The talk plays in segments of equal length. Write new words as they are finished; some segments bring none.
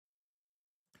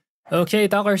Okay,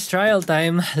 Tocker's trial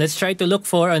time. Let's try to look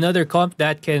for another comp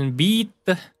that can beat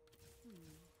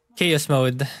Chaos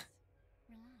Mode.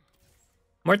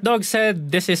 Mort Dog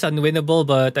said this is unwinnable,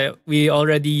 but we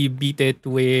already beat it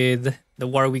with the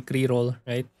Warwick reroll,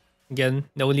 right? Again,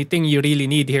 the only thing you really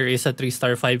need here is a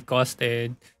 3-star 5 cost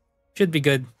and should be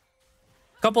good.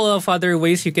 Couple of other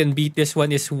ways you can beat this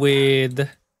one is with,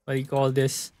 what do you call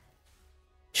this?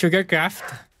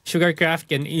 Sugarcraft. Sugarcraft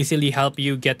can easily help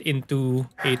you get into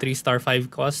a 3-star 5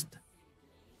 cost.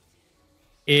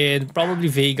 And probably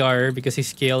Vagar because he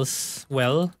scales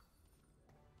well.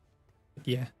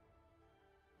 Yeah.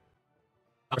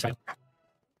 Oh,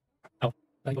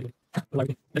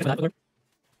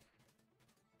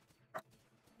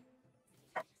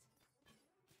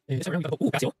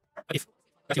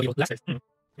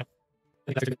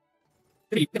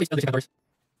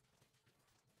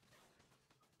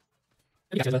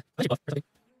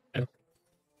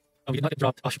 we did not get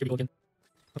dropped. Oh, should we go again?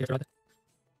 Okay, that's right.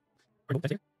 Or no,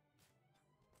 that's here.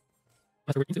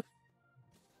 That's working too.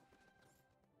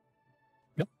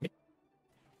 No, okay.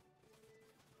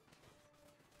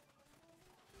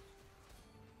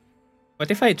 What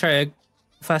if I try a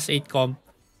fast 8 comp?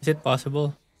 Is it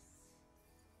possible?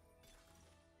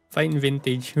 Fine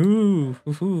vintage. Ooh,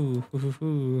 ooh, ooh,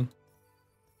 ooh.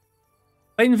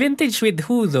 Fine vintage with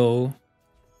who though?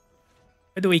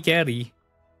 Where do we carry?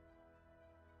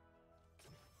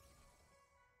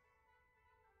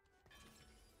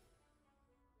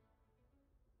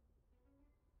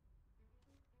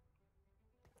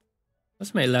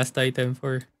 What's my last item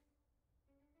for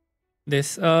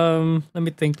this? Let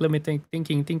me think.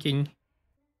 Thinking.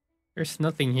 There's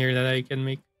nothing here that I can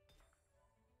make.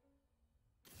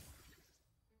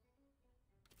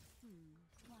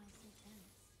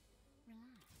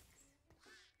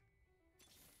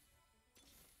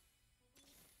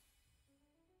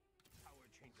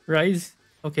 Rise?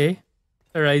 Okay.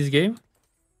 A Rise game?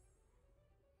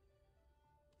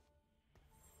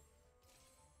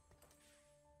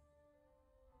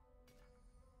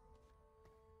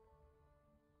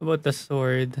 How about the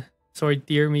sword? Sword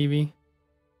tier maybe?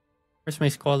 Where's my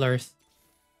scholars?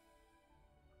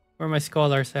 Where are my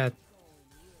scholars at?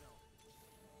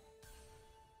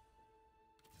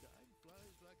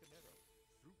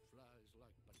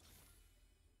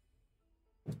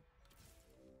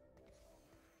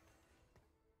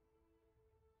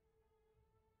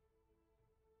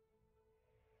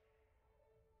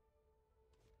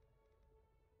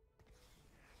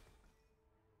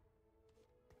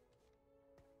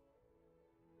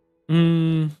 How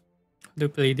do I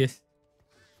play this?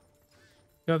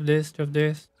 Drop this, drop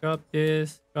this, drop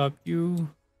this, drop you.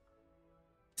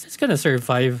 Is this gonna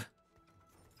survive?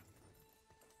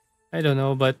 I don't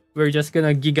know, but we're just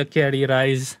gonna Giga Carry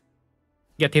Rise.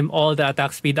 Get him all the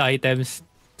attack speed items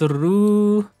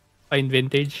through Fine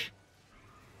Vintage.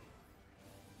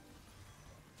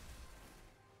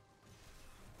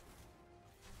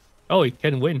 Oh, he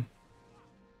can win.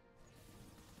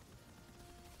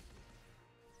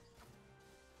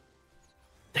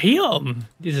 Damn!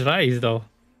 This Rise though.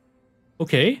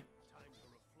 Okay.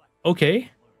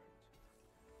 Okay.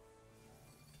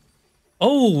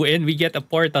 Oh, and we get a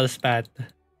portal spat.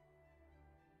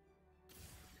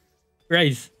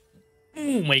 Rise.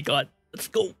 Oh my god. Let's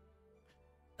go.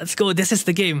 Let's go. This is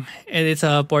the game. And it's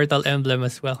a portal emblem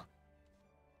as well.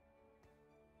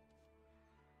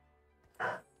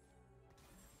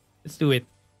 Let's do it.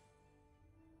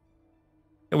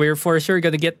 We're for sure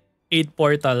gonna get 8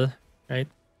 portal, right?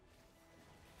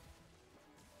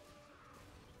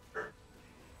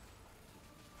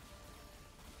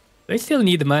 I still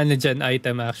need mana gen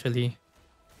item actually.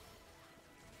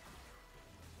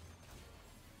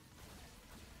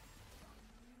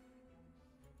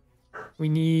 We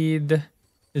need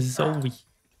Zoe.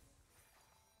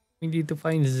 We need to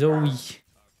find Zoe.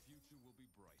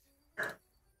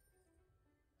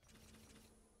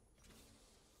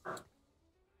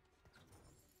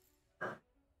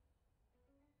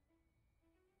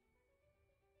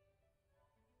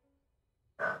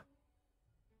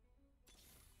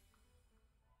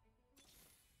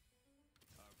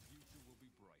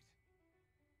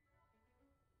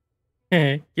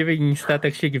 Giving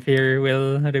static shift here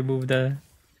will remove the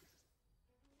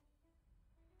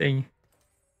thing.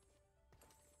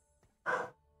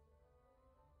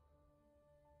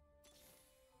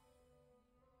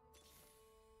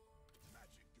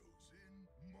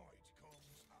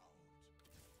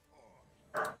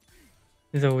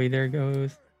 Zoe, there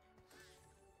goes.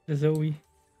 The Zoe.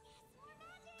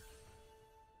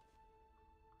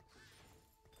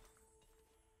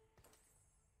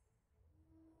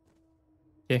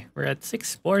 Okay, we're at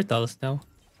 6 portals now.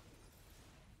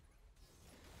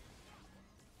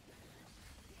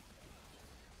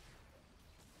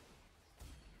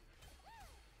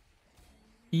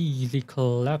 Easy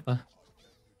clap.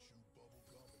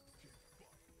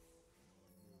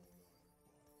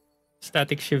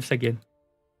 Static shifts again.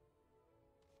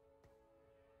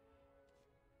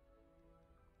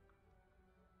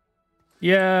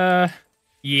 Yeah.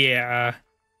 Yeah.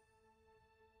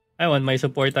 I want my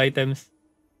support items.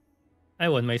 I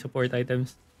want my support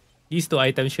items. These two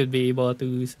items should be able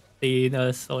to sustain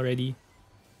us already,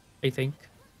 I think.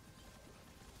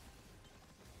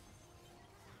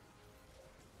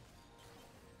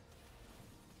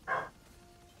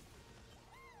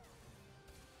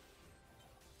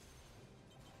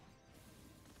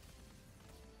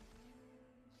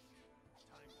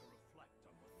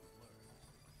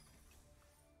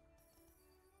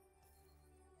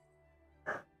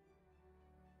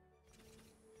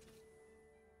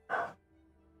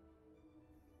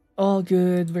 All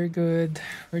good, we're good.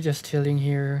 We're just chilling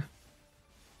here.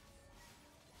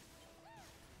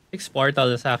 Six portal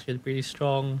is actually pretty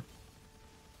strong.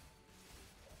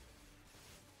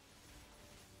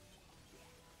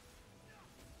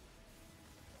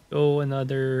 Go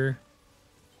another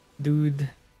dude.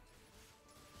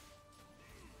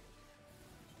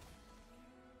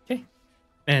 Okay.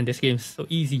 Man, this game's so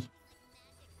easy.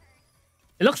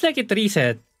 It looks like it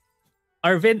reset.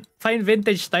 Our fine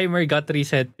vintage timer got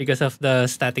reset because of the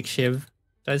static shiv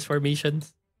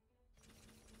transformations.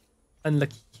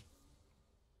 Unlucky.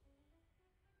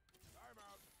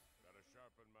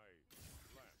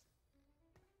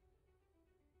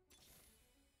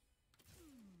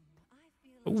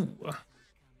 Ooh.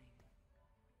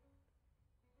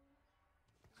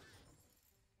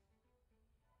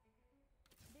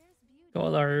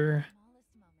 Color.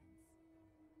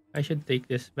 I should take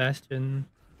this bastion.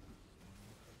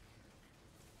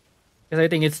 Because I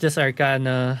think it's just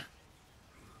Arcana.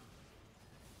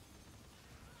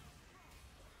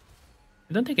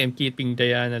 I don't think I'm keeping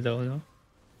Diana though, no?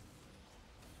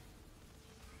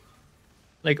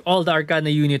 Like all the Arcana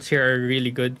units here are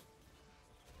really good.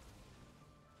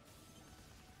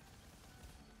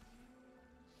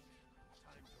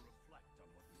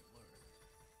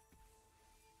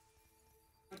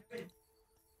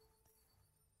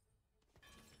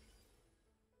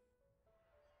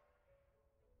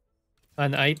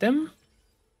 An item?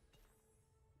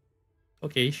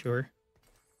 Okay, sure.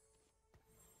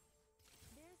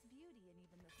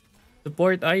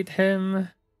 Support item.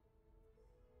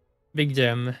 Big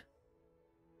gem.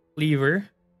 Cleaver.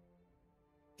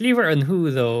 Cleaver on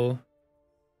who though?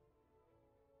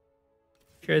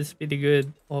 Shred's pretty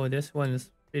good. Oh, this one's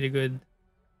pretty good.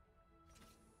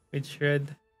 With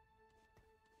Shred.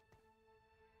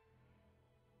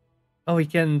 Oh, we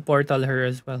can portal her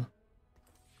as well.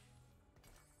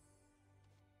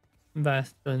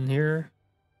 Bastion here.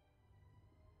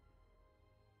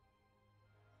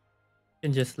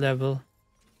 Can just level.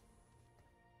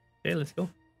 Okay, let's go.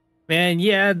 Man,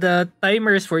 yeah, the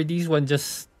timers for these one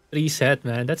just reset,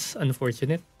 man. That's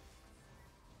unfortunate.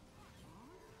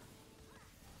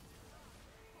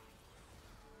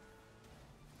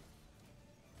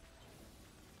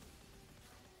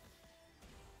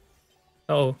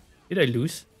 Oh, did I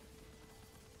lose?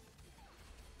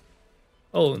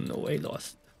 Oh no, I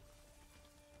lost.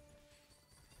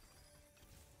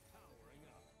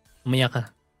 Umaya ka.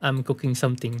 I'm cooking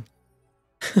something.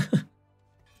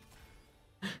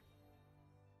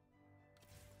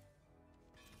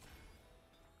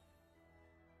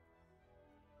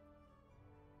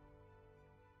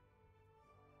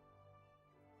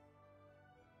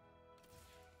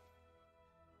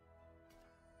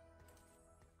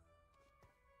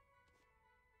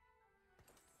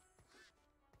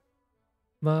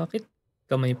 Bakit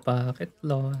ka may packet,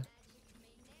 Lord?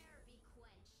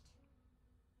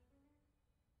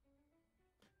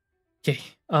 Okay.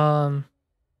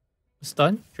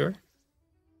 Stun? Sure.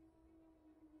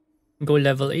 Go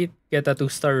level 8. Get a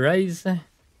 2-star rise.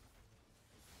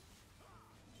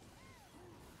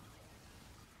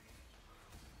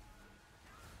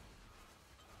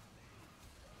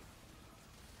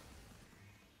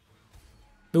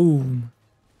 Boom.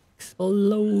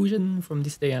 Explosion from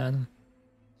this Diana.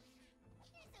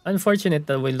 Unfortunate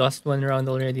that we lost one round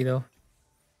already though.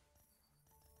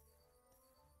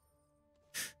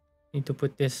 Need to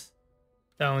put this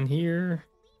down here.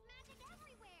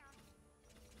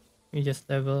 We just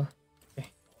level.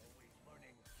 Okay.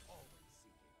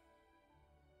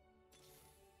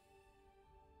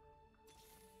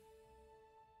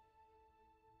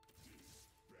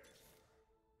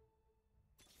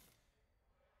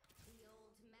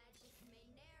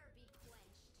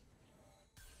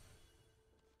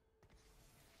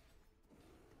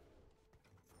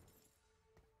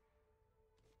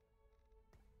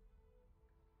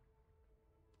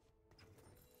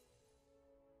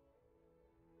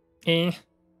 Eh,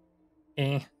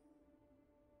 eh.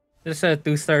 Just a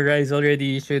 2-star rise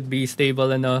already should be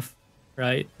stable enough,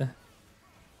 right?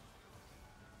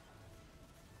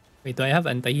 Wait, do I have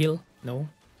anti-heal? No,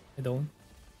 I don't.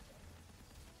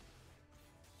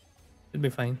 Should be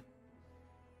fine.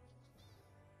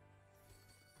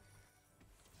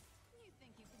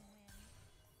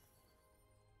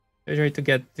 I try to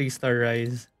get 3-star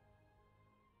rise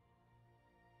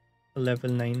to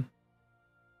level 9.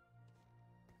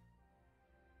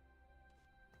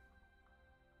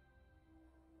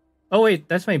 Oh wait,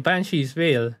 that's my Banshee's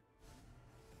Veil.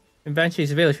 My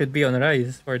Banshee's Veil should be on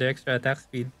rise for the extra attack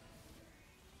speed.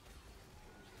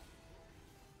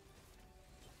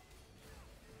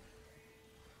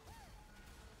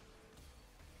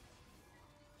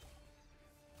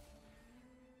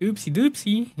 Oopsie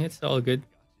doopsie, it's all good.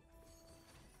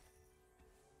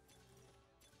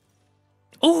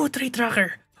 Oh, trade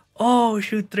tracker! Oh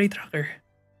shoot, trade tracker.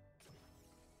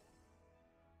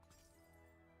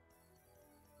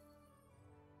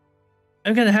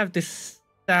 I'm gonna have to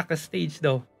stack a stage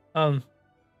though. Who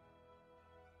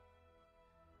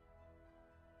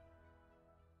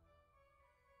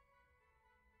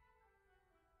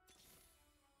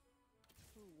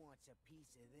wants a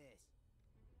piece of this?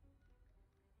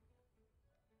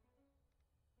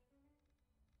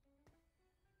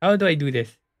 How do I do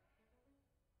this?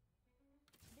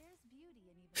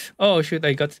 Oh shoot,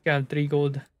 I got scammed. 3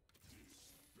 gold.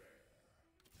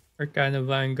 Arcana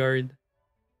Vanguard.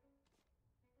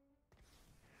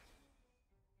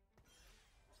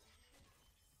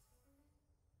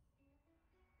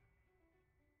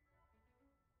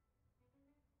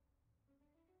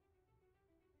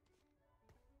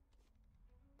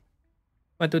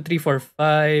 One, two, three, four,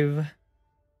 five.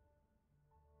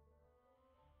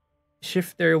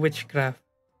 Shifter Witchcraft.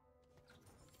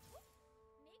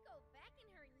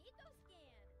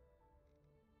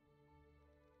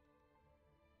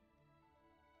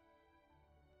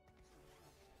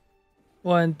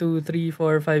 One, two, three,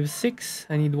 four, five, six.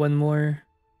 I need one more.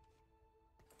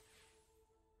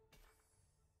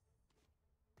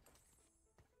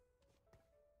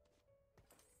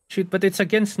 Shoot, but it's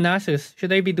against Nasus.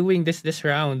 Should I be doing this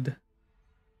round?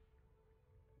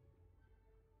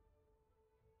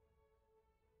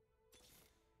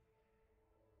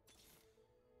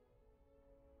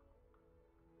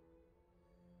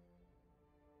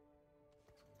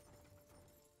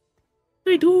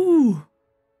 I do.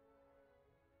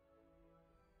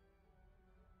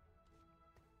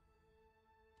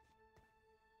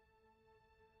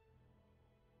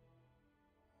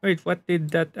 Wait, what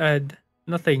did that add?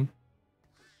 Nothing.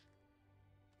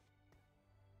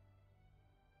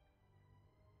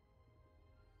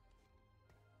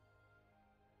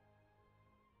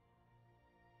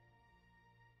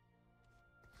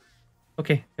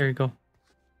 Okay, there you go.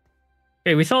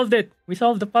 Okay, we solved it. We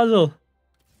solved the puzzle.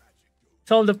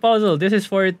 Solved the puzzle. This is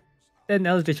for 10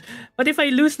 Eldritch. But if I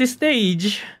lose this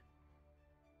stage...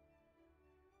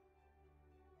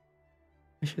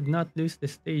 I should not lose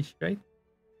this stage, right?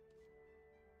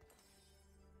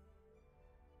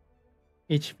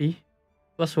 HP.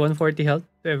 Plus 140 health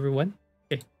to everyone.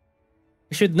 Okay.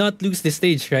 We should not lose this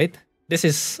stage, right? This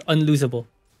is unlosable.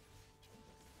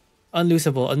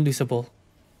 Unlosable, unlosable.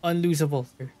 Unlosable,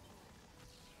 sir.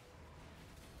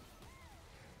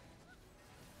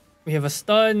 We have a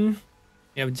stun.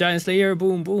 We have Giant Slayer.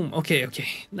 Boom, boom. Okay, okay.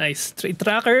 Nice. Trade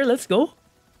tracker. Let's go.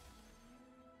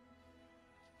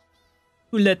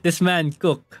 Who let this man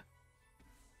cook?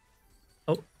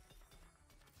 Oh.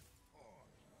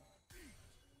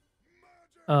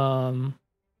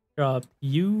 Drop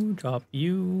you. Drop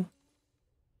you.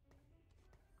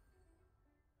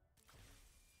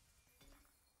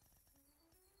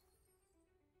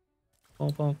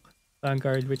 Bonk, bonk.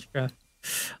 Vanguard Witchcraft.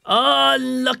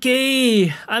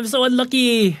 Unlucky! I'm so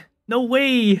unlucky! No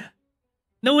way!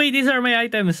 No way, these are my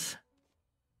items.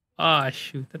 Ah,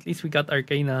 shoot. At least we got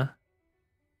Arcana.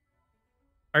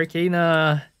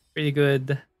 Arcana, pretty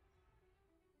good.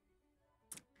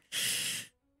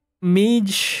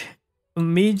 Mage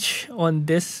on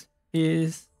this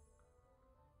is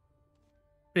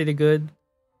pretty good.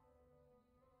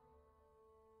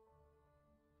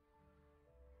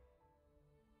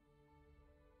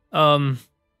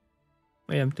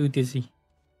 Wait, I'm too dizzy.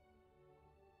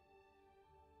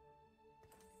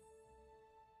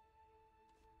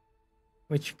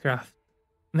 Witchcraft.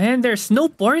 Man, there's no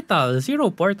portal. Zero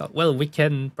portal. Well, we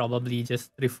can probably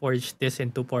just reforge this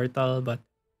into portal, but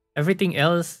everything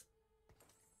else...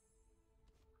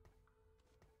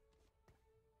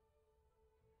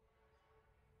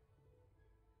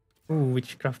 Ooh,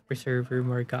 Witchcraft Preserver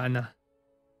Morgana.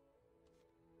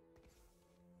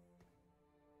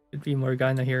 Should be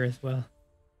Morgana here as well.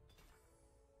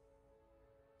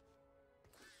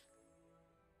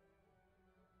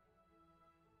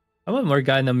 How about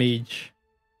Morgana Mage?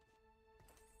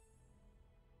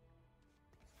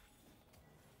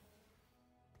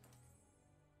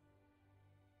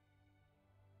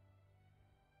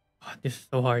 Oh, this is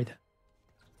so hard.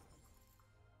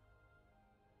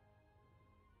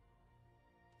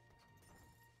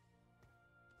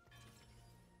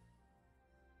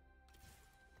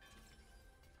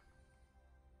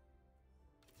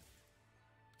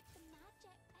 The magic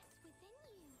is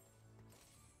within you.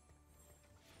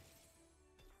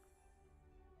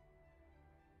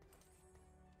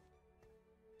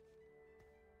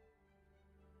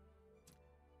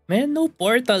 Man, no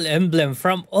portal emblem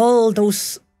from all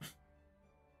those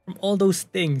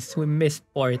things. We missed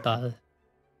portal.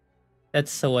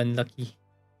 That's so unlucky.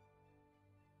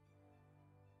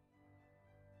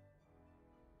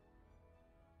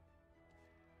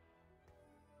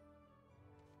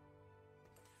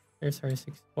 There's our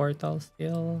 6th portal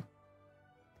still.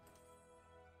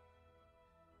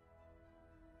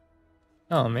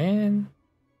 Oh man.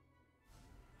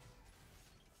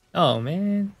 Oh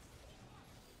man.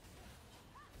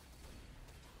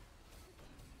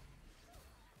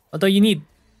 Although you need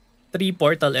 3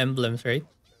 portal emblems, right?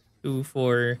 2,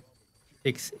 4,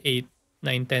 6, 8,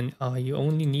 9, 10. Oh, you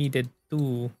only needed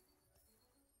 2.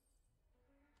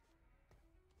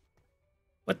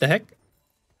 What the heck?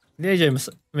 Did I just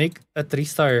make a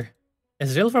 3-star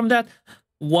Ezreal from that?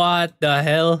 What the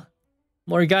hell?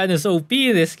 Morgana's OP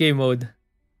in this game mode.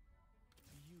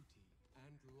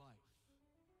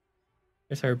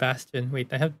 There's our Bastion.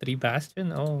 Wait, I have 3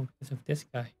 Bastion? Oh, because of this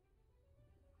guy.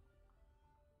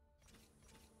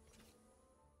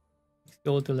 Let's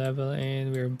go to level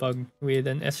and we're bugged with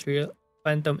an Ezreal.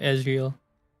 Phantom Ezreal.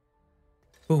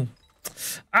 Boom.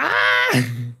 Ah!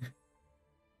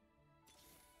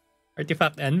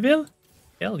 Artifact Anvil?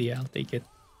 Hell yeah, I'll take it.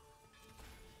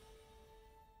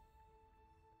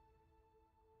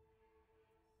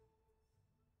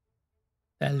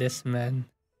 Talisman.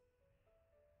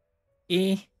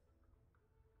 Eh.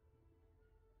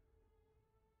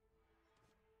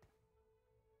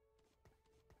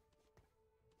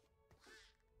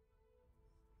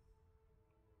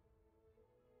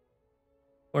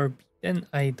 Forbidden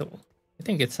Idol. I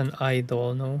think it's an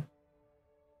idol, no?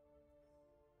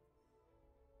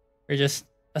 Or just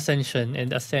Ascension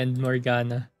and Ascend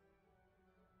Morgana.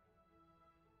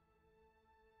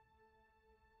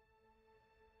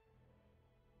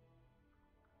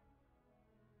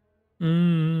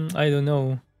 I don't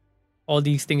know. All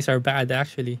these things are bad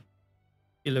actually.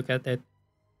 If you look at it.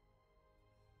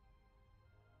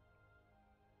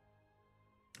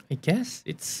 I guess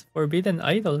it's Forbidden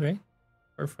Idol, right?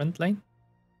 Or Frontline.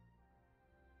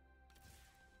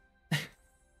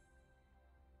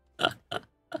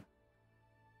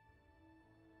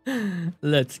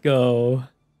 Let's go.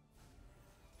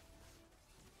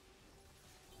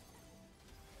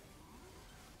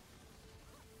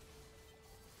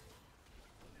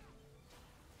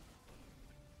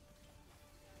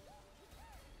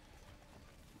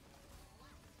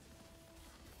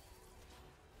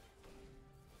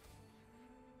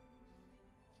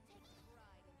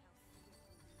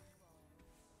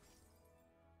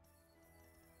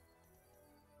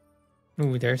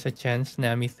 Ooh, there's a chance.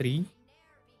 Nami 3.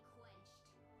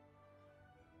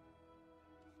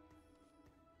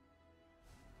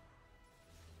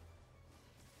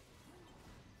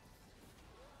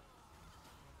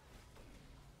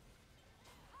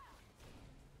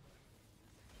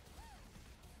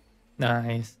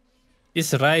 Nice.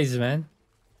 This Rise, man.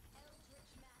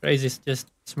 Rise is just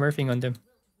smurfing on them.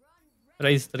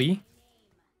 Rise 3.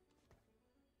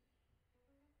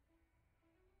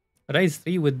 Rise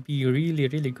 3 would be really,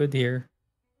 really good here.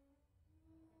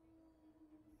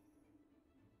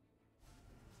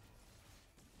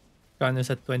 Gun is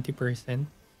at 20%.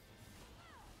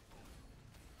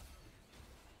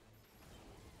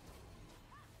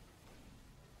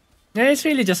 Yeah, it's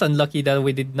really just unlucky that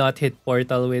we did not hit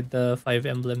Portal with the 5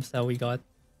 emblems that we got.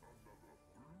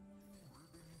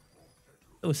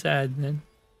 So sad, man.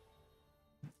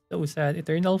 So sad.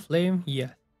 Eternal Flame?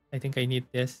 Yeah. I think I need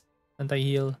this.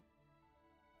 Anti-heal.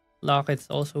 Locket's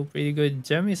also pretty good.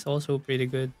 Gem is also pretty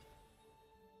good.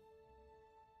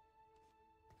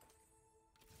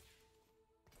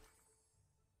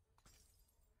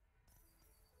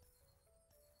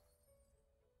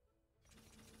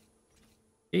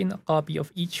 Gain a copy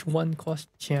of each one cost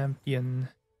champion.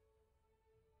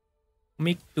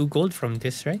 Make 2 gold from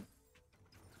this, right?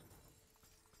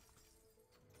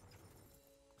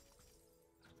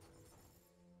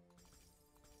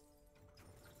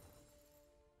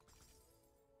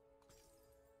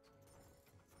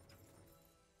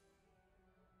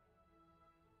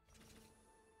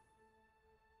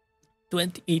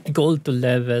 28 gold to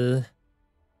level.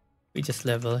 We just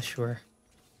level, sure.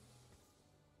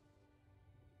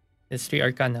 It's 3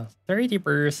 Arcana.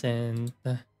 30%.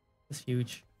 That's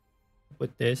huge.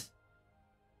 Put this.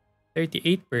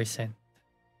 38%.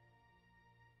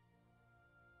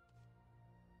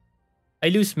 I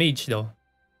lose mage though.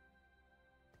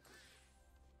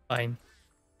 Fine.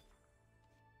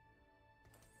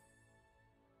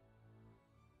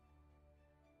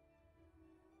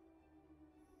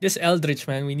 This Eldritch,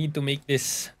 man, we need to make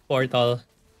this portal.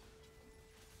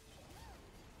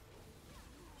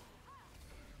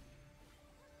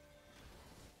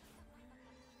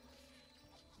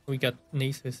 We got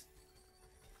Nasus.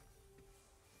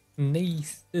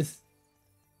 Nasus.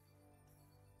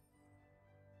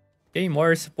 Okay,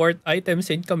 more support items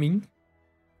incoming.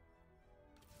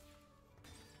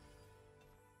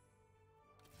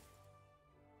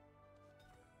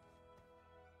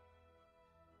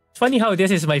 It's funny how this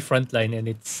is my front line and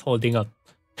it's holding up.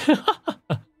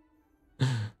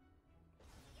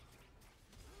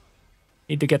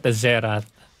 Need to get the Zerath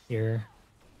here.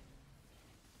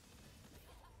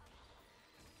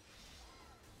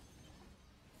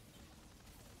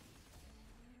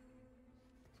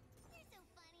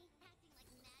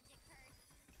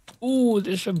 Ooh,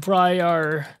 there's a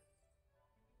Briar.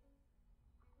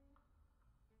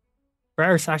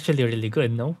 Briar's actually really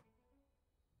good, no?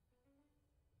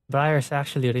 Briar's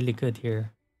actually really good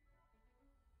here.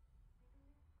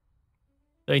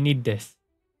 So I need this.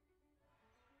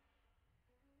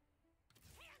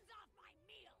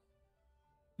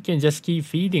 You can just keep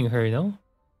feeding her, no?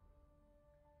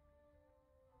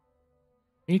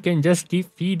 You can just keep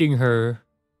feeding her.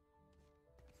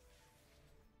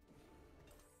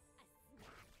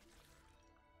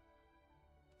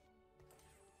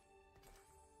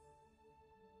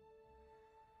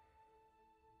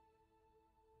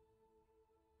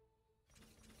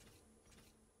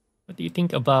 What do you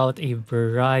think about a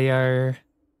Briar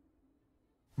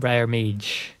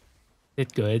Mage? Is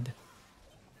it good?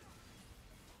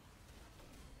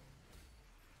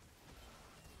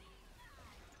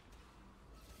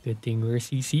 Good thing we're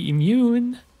CC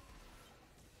immune.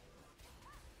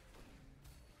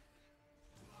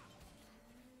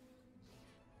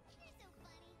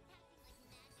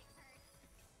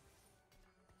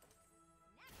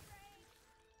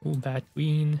 Ooh, Bat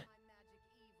Queen.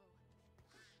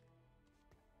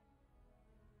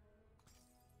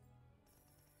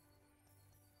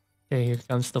 Okay, here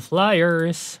comes the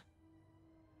flyers.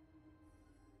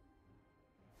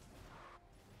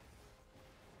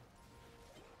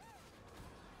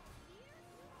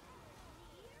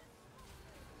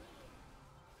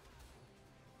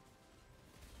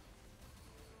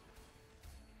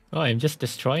 Oh, I'm just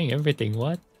destroying everything.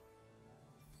 What?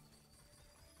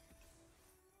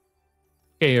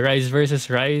 Okay, Rise versus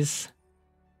Rise.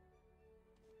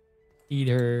 Feed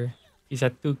her. She's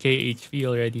at 2k HP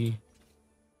already.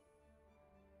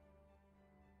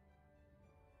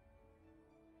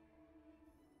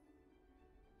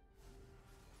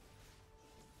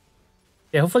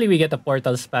 Yeah, hopefully we get a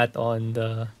portal spat on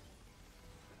the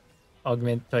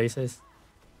augment choices.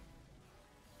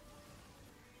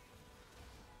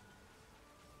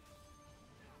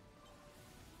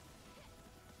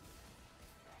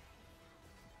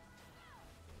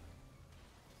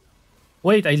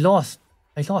 Wait, I lost.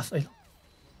 I lost.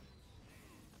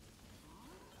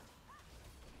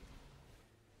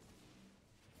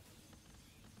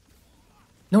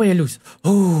 No way I lose.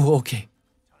 Oh, okay.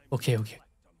 Okay.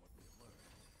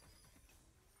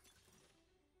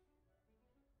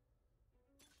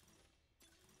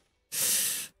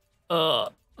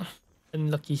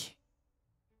 Unlucky.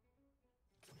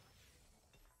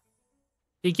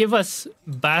 They give us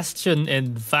Bastion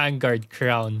and Vanguard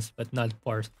crowns, but not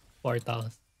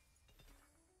portals.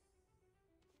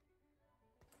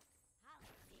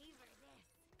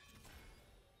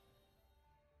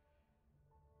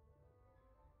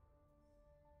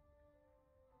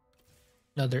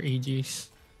 Another Aegis.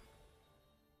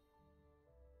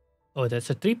 Oh, that's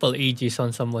a triple Aegis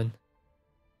on someone.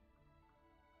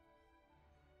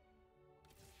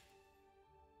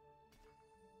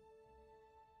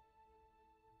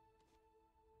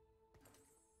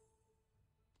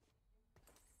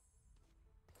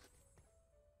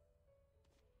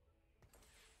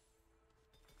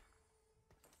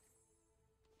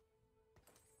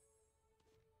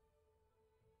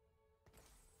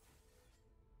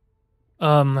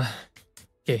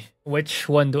 Okay, which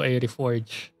one do I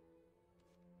reforge?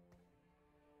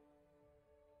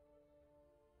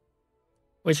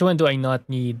 Which one do I not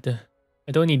need?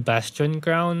 I don't need Bastion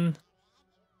Crown.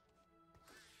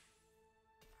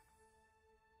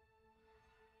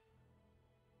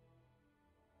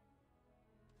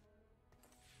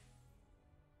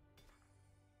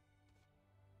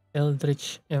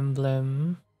 Eldritch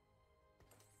Emblem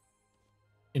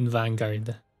in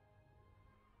Vanguard.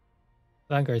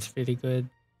 Vanguard's pretty good.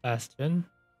 Bastion.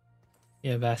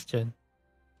 Yeah, Bastion.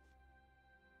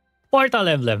 Portal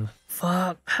Emblem.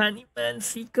 Fuck, Honeyman,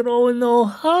 si Chrono.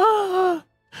 Ah,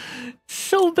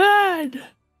 so bad.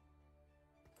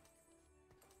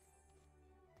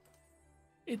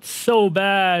 It's so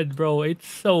bad, bro. It's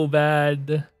so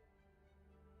bad.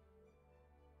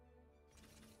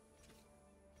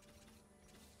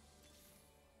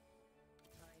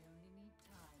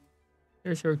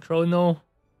 Here's your Chrono.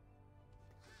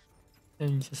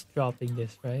 I'm just dropping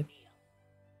this, right?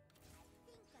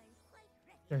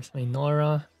 There's my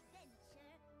Nora.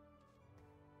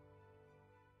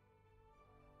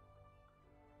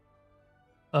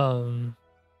 Oh,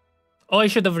 I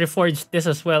should have reforged this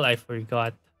as well. I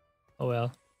forgot. Oh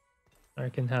well. I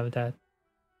can have that.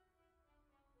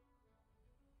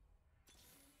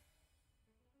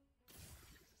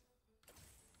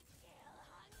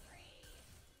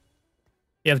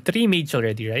 You have 3 mage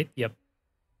already, right? Yep.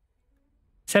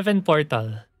 7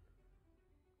 portal.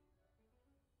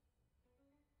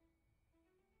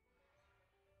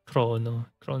 Chrono.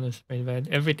 Chrono's very bad.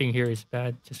 Everything here is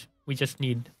bad. We just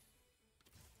need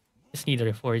a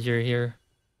reforger here.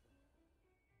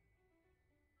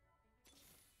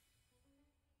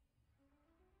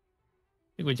 I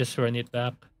think we just run it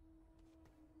back.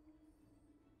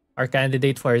 Our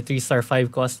candidate for our 3-star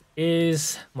 5 cost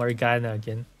is Morgana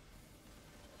again.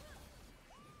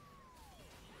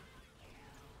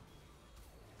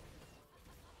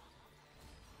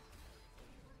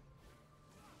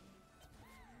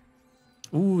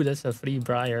 Ooh, that's a free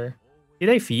Briar. Did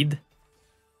I feed?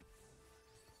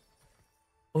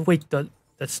 Oh wait,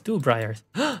 that's 2 Briars.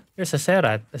 There's a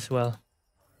Serat as well.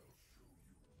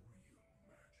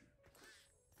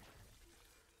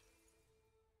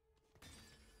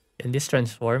 Can this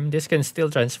transform? This can still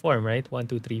transform, right? 1,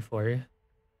 2, 3, 4.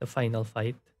 The final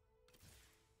fight.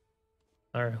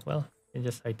 Or, well, you can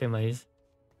just itemize.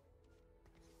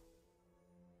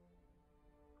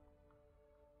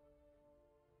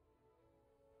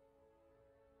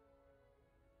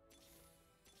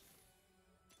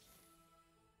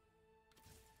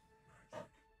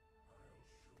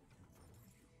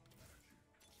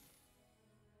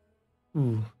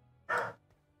 Ooh.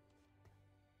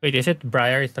 Wait, is it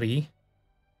Briar 3?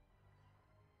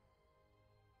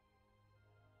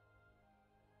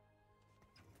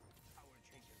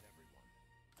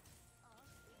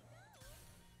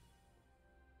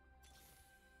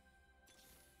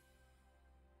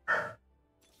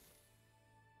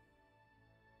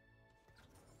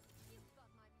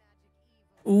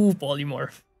 Ooh,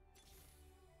 polymorph.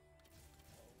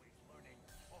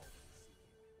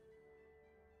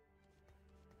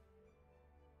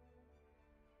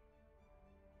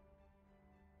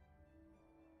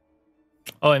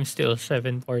 Oh, I'm still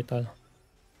 7 portal.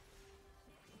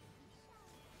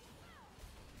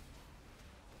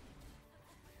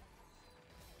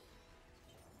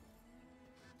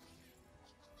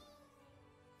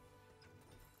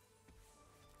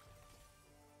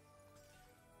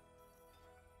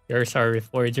 There's our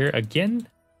reforger again.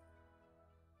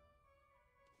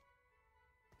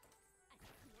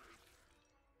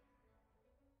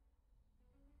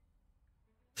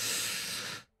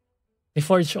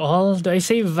 Reforge all? Do I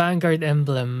save Vanguard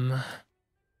Emblem?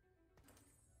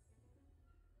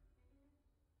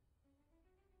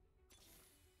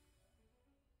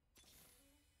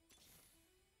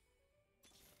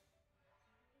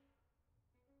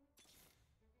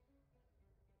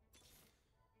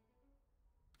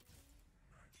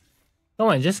 Come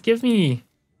on, just give me.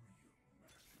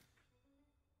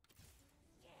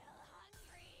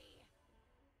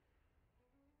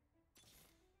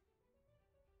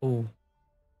 Oh.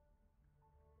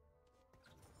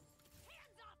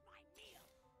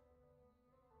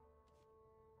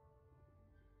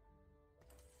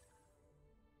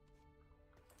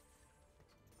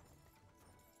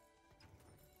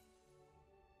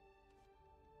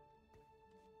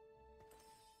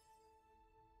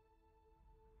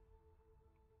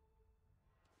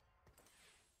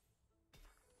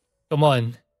 Come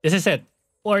on. This is it.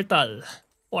 Portal.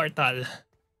 Portal.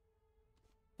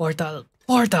 Portal.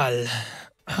 Portal.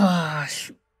 Ah,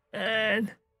 shoot.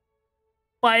 Man.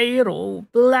 Pyro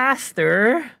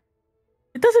Blaster.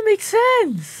 It doesn't make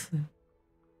sense.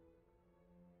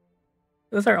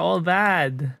 Those are all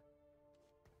bad.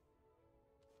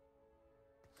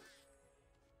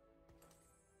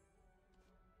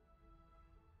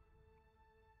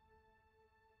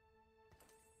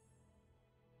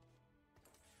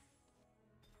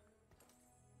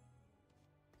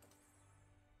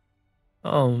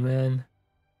 Oh man.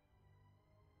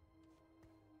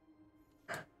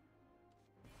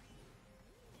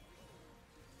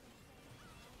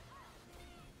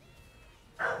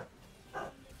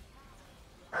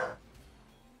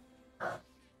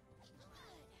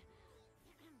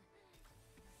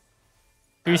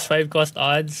 Increase 5 cost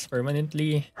odds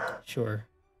permanently. Sure.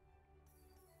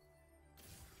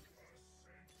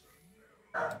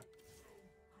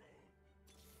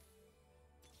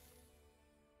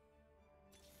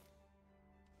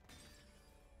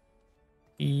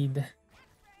 Speed.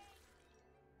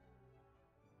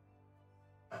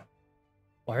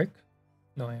 Spark?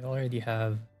 No, I already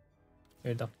have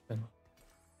reduction.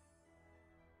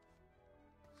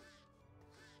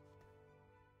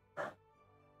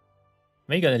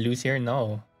 Am I gonna lose here?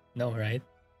 No. No, right?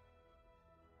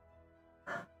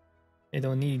 I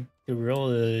don't need to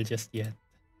roll just yet.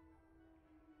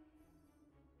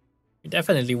 You're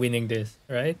definitely winning this,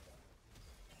 right?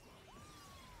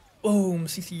 Boom,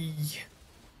 CC.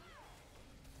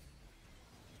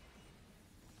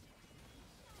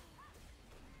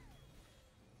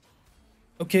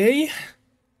 Okay.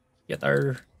 Get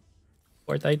our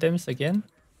 4th items again.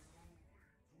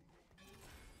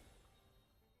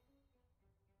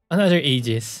 Another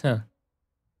Aegis, huh?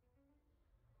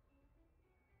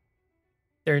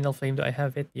 Eternal Flame, do I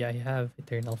have it? Yeah, I have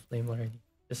Eternal Flame already.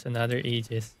 Just another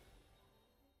Aegis.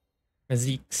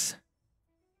 Zeeks.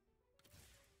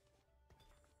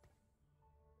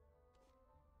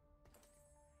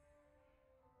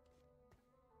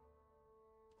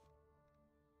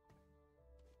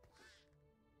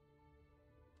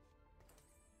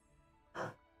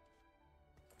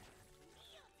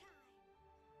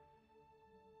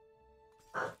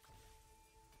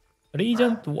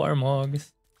 Regent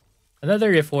Warmogs.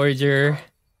 Another Reforger.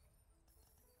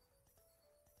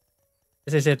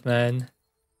 This is it, man.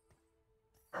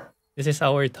 This is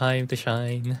our time to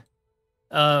shine.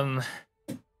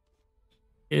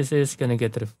 This is gonna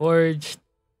get reforged.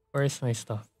 Where's my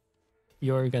stuff?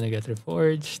 You're gonna get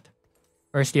reforged.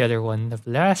 Where's the other one? The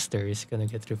blaster is gonna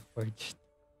get reforged.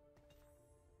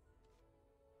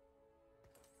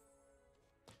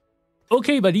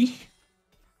 Okay, buddy.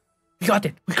 We got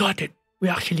it. We got it. We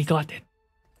actually got it.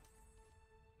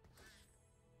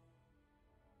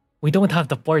 We don't have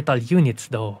the portal units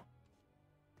though.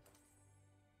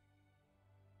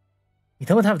 We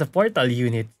don't have the portal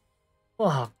units.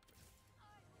 Fuck.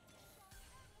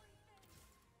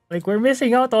 Like we're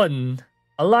missing out on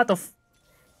a lot of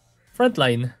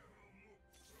frontline.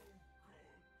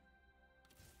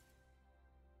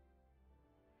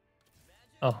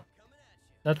 Oh,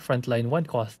 not frontline. 1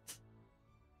 costs.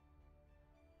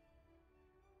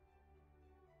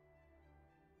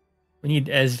 We need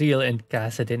Ezreal and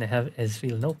Kassadin. I have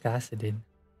Ezreal, no Kassadin.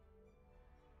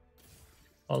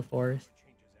 All 4s.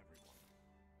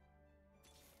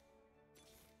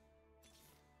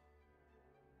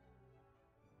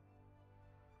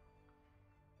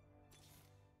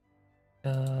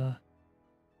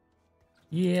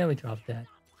 Yeah, we dropped that.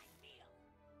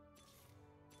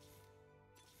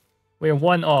 We're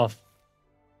 1 off.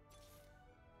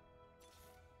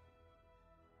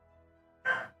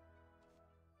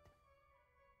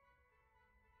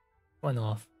 One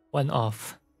off. 1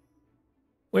 off.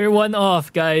 We're 1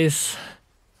 off, guys.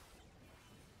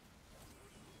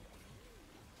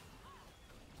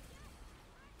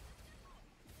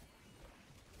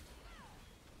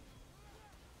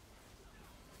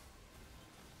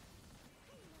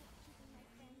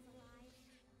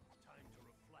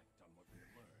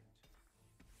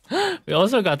 We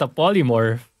also got a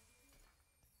polymorph.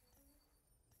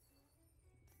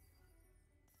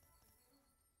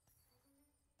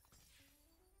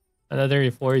 Another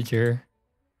reforger.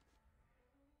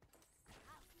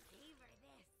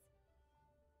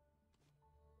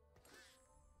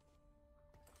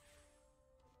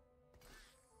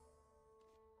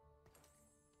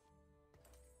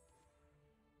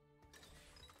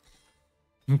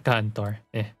 Cantor.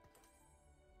 Eh.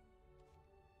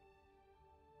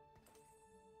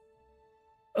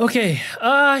 Okay.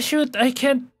 Shoot. I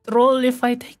can't roll if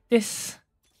I take this.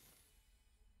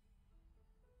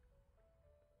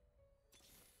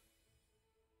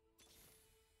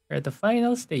 We're at the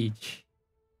final stage.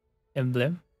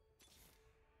 Emblem.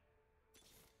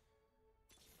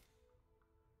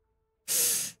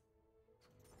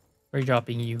 We're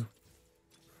dropping you.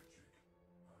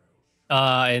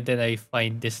 And then I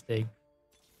find this thing.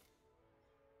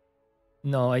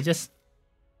 No, I just...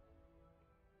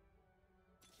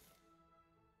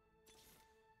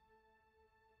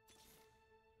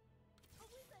 Are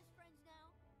we best friends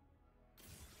now?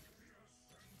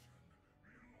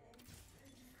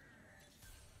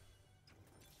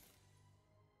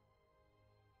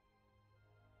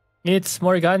 It's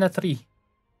Morgana 3.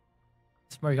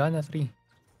 It's Morgana 3.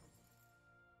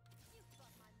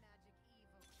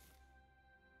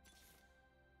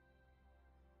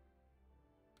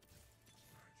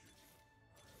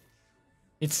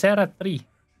 It's Serra 3.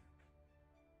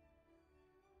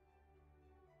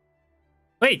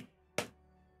 Wait!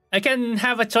 I can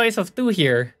have a choice of two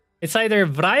here. It's either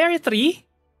Briar 3,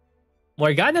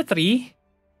 Morgana 3,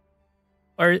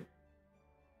 or...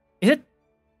 Is it?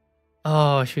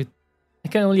 Oh, shoot. I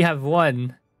can only have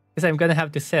one. Because I'm gonna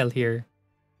have to sell here.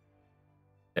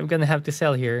 I'm gonna have to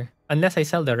sell here. Unless I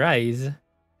sell the Rise.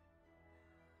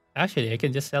 Actually, I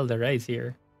can just sell the Rise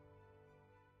here.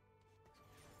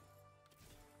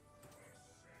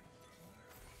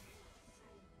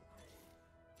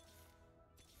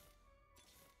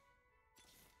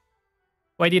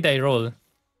 Why did I roll?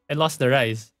 I lost the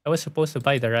Rise. I was supposed to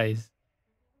buy the Rise.